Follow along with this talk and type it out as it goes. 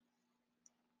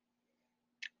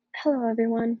Hello,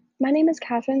 everyone. My name is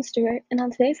Catherine Stewart, and on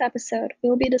today's episode, we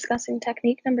will be discussing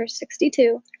technique number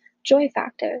 62, Joy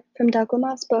Factor, from Doug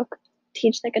Lamoff's book,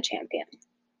 Teach Like a Champion.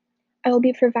 I will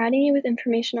be providing you with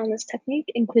information on this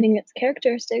technique, including its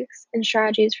characteristics and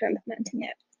strategies for implementing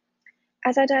it.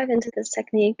 As I dive into this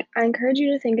technique, I encourage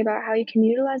you to think about how you can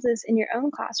utilize this in your own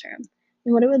classroom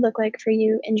and what it would look like for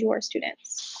you and your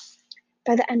students.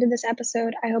 By the end of this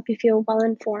episode, I hope you feel well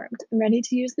informed and ready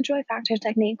to use the Joy Factor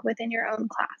technique within your own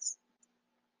class.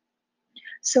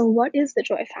 So, what is the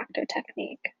joy factor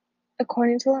technique?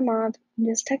 According to Lamont,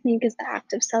 this technique is the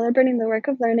act of celebrating the work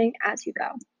of learning as you go.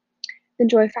 The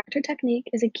joy factor technique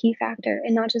is a key factor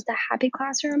in not just a happy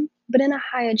classroom, but in a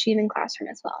high achieving classroom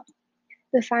as well.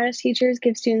 The finest teachers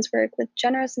give students work with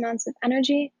generous amounts of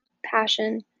energy,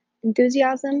 passion,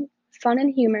 enthusiasm, fun,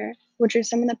 and humor, which are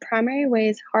some of the primary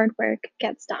ways hard work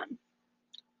gets done.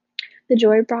 The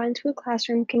joy brought into a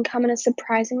classroom can come in a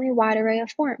surprisingly wide array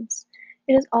of forms.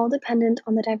 It is all dependent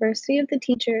on the diversity of the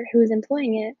teacher who is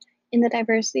employing it and the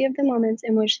diversity of the moments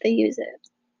in which they use it.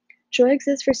 Joy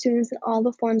exists for students in all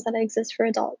the forms that exist for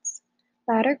adults,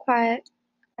 loud or quiet,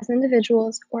 as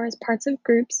individuals, or as parts of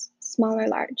groups, small or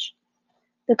large.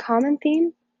 The common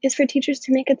theme is for teachers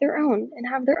to make it their own and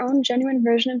have their own genuine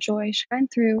version of joy shine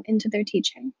through into their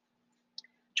teaching.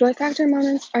 Joy factor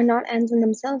moments are not ends in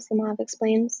themselves, Lamov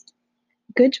explains.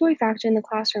 Good joy factor in the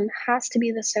classroom has to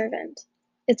be the servant.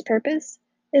 Its purpose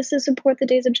is to support the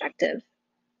day's objective.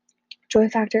 Joy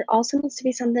factor also needs to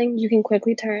be something you can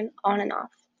quickly turn on and off.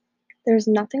 There is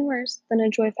nothing worse than a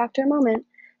joy factor moment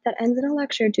that ends in a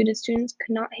lecture due to students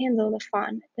could not handle the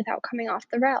fun without coming off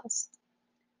the rails.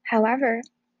 However,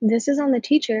 this is on the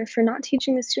teacher for not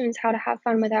teaching the students how to have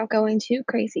fun without going too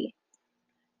crazy.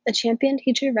 A champion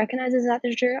teacher recognizes that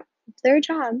their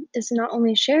job is to not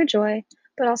only share joy,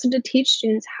 but also to teach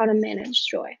students how to manage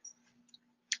joy.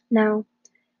 Now,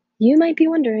 you might be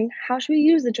wondering, how should we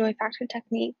use the joy factor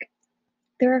technique?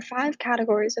 There are 5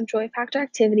 categories of joy factor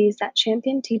activities that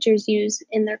champion teachers use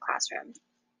in their classroom: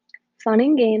 fun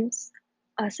and games,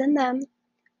 us and them,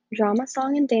 drama,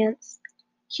 song and dance,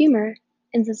 humor,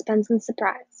 and suspense and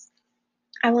surprise.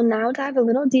 I will now dive a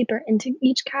little deeper into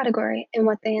each category and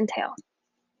what they entail.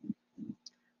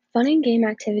 Fun and game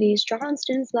activities draw on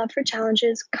students' love for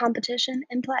challenges, competition,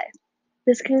 and play.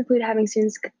 This can include having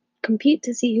students compete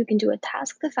to see who can do a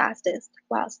task the fastest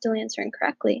while still answering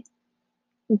correctly.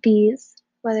 Bees,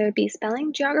 whether it be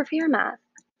spelling, geography, or math,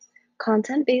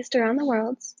 content based around the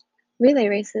worlds, relay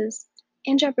races,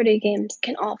 and Jeopardy games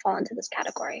can all fall into this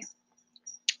category.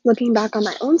 Looking back on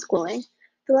my own schooling,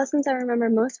 the lessons I remember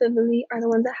most vividly are the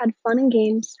ones that had fun and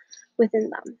games within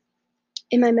them.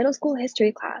 In my middle school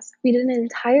history class, we did an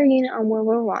entire unit on World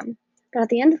War I, but at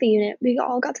the end of the unit, we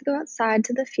all got to go outside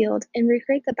to the field and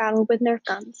recreate the battle with Nerf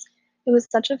guns. It was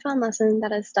such a fun lesson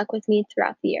that has stuck with me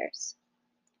throughout the years.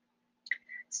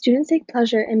 Students take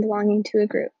pleasure in belonging to a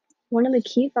group. One of the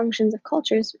key functions of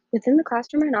cultures, within the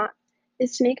classroom or not,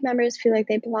 is to make members feel like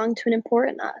they belong to an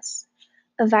important us,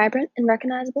 a vibrant and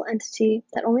recognizable entity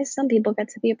that only some people get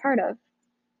to be a part of.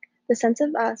 The sense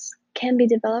of us can be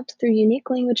developed through unique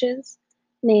languages,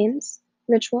 names,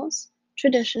 rituals,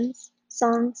 traditions,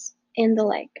 songs, and the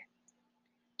like.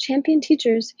 Champion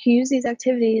teachers who use these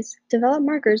activities develop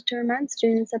markers to remind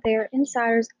students that they are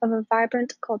insiders of a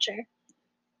vibrant culture.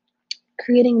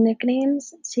 Creating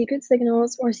nicknames, secret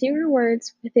signals, or secret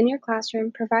words within your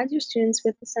classroom provides your students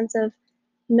with a sense of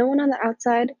no one on the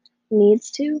outside needs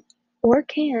to or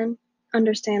can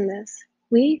understand this.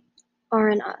 We are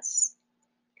an us.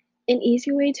 An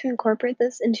easy way to incorporate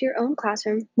this into your own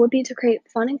classroom would be to create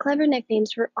fun and clever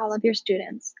nicknames for all of your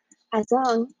students, as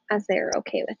long as they are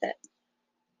okay with it.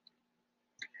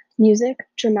 Music,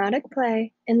 dramatic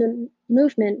play, and the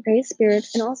movement raise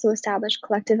spirits and also establish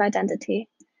collective identity.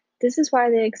 This is why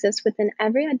they exist within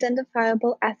every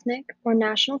identifiable ethnic or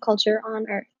national culture on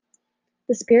Earth.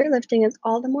 The spirit lifting is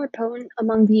all the more potent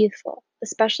among the youthful,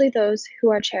 especially those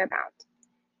who are chair-bound.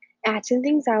 Acting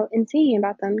things out and thinking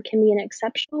about them can be an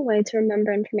exceptional way to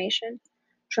remember information.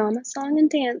 Drama, song, and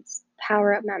dance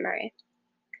power up memory.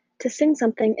 To sing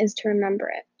something is to remember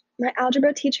it. My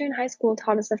algebra teacher in high school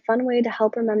taught us a fun way to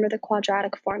help remember the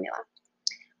quadratic formula.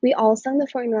 We all sung the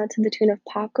formula to the tune of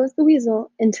Pop Goes the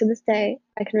Weasel, and to this day,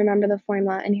 I can remember the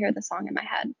formula and hear the song in my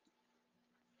head.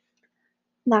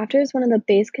 Laughter is one of the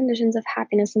base conditions of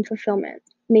happiness and fulfillment,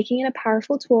 making it a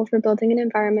powerful tool for building an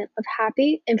environment of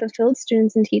happy and fulfilled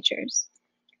students and teachers.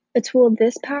 A tool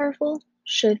this powerful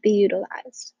should be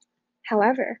utilized.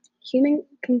 However, humor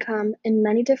can come in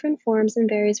many different forms and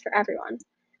varies for everyone.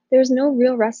 There is no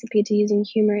real recipe to using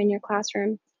humor in your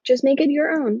classroom. Just make it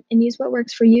your own and use what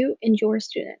works for you and your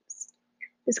students.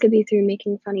 This could be through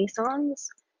making funny songs,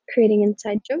 creating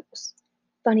inside jokes,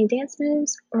 funny dance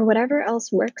moves, or whatever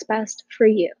else works best for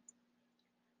you.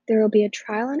 There will be a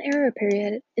trial and error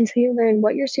period until you learn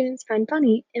what your students find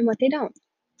funny and what they don't.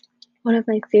 One of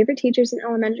my favorite teachers in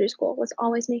elementary school was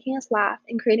always making us laugh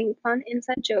and creating fun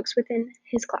inside jokes within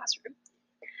his classroom.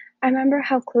 I remember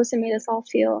how close it made us all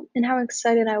feel and how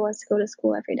excited I was to go to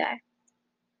school every day.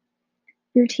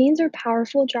 Routines are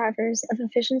powerful drivers of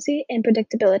efficiency and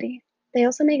predictability. They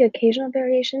also make occasional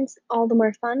variations all the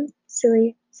more fun,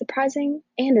 silly, surprising,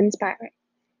 and inspiring.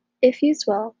 If used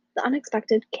well, the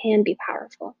unexpected can be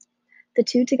powerful. The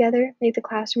two together make the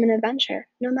classroom an adventure,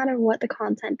 no matter what the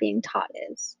content being taught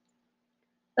is.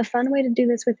 A fun way to do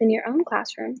this within your own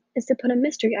classroom is to put a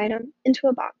mystery item into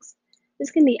a box.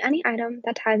 This can be any item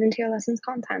that ties into your lesson's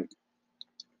content.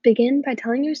 Begin by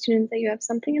telling your students that you have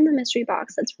something in the mystery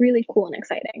box that's really cool and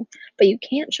exciting, but you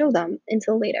can't show them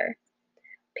until later.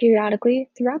 Periodically,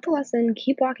 throughout the lesson,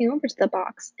 keep walking over to the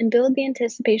box and build the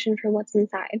anticipation for what's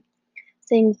inside.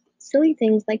 Saying silly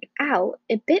things like, ow,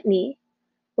 it bit me,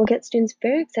 will get students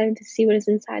very excited to see what is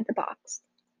inside the box.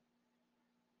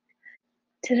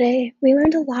 Today, we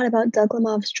learned a lot about Doug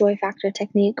Lemov's joy factor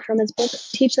technique from his book,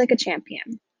 Teach Like a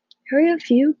Champion. Here are a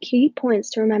few key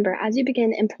points to remember as you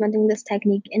begin implementing this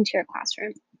technique into your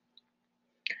classroom.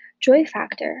 Joy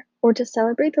factor, or to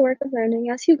celebrate the work of learning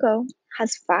as you go,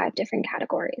 has 5 different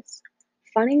categories: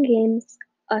 fun and games,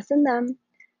 us and them,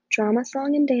 drama,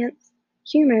 song and dance,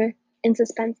 humor, and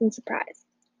suspense and surprise.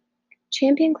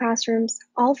 Champion classrooms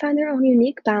all find their own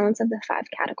unique balance of the 5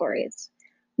 categories.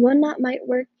 One might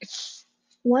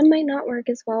not work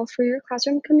as well for your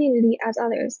classroom community as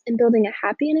others, and building a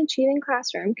happy and achieving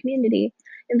classroom community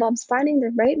involves finding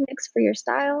the right mix for your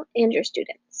style and your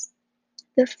students.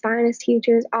 The finest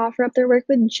teachers offer up their work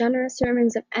with generous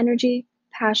sermons of energy,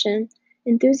 passion,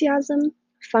 enthusiasm,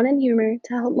 fun, and humor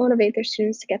to help motivate their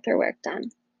students to get their work done.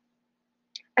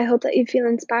 I hope that you feel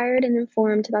inspired and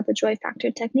informed about the Joy Factor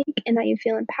technique and that you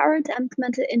feel empowered to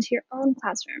implement it into your own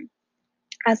classroom.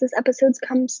 As this episode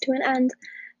comes to an end,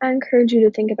 I encourage you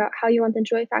to think about how you want the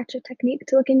Joy Factor technique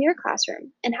to look in your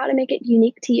classroom and how to make it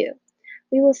unique to you.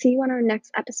 We will see you on our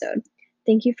next episode.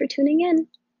 Thank you for tuning in.